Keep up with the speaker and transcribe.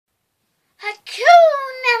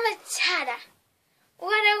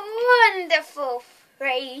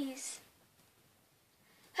phrase.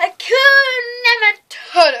 Hakuna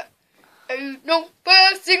matata, ain't no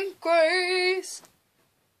passing craze.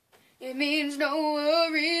 It means no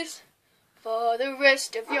worries for the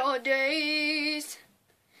rest of your days.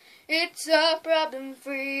 It's a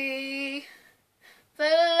problem-free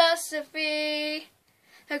philosophy.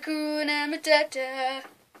 Hakuna matata.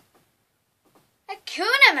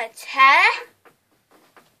 Hakuna matata?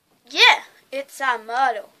 Yeah, it's our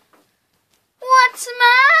motto. What's the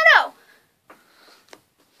motto?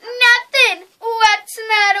 Nothing. What's the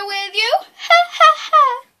matter with you? Ha ha ha.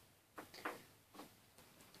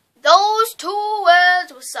 Those 2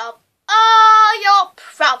 words will solve all your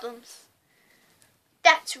problems.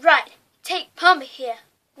 That's right. Take Pumba here.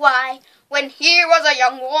 Why, when he was a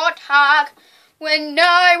young warthog, when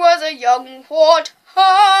I was a young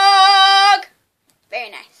warthog.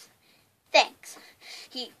 Very nice. Thanks.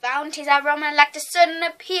 He found his aroma lacked a certain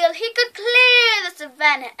appeal. He could clear the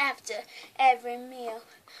savannah after every meal.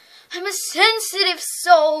 I'm a sensitive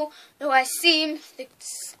soul, though I seem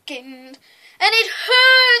thick-skinned, and it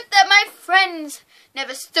hurt that my friends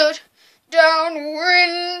never stood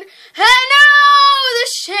downwind. And oh, the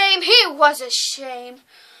shame, he was a shame.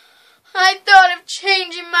 I thought of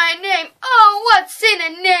changing my name. Oh, what's in a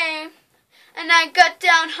name? And I got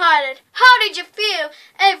downhearted. How did you feel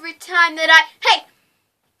every time that Hey,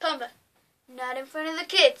 Pumba, not in front of the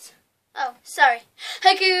kids. Oh, sorry.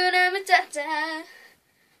 Hakuna matata.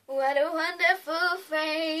 What a wonderful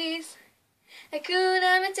phrase.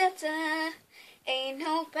 Hakuna matata, ain't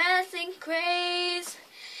no passing craze.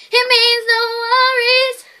 It means no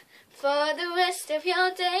worries for the rest of your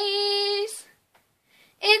days.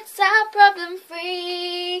 It's our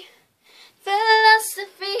problem-free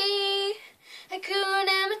philosophy.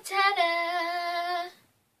 Hakuna matata.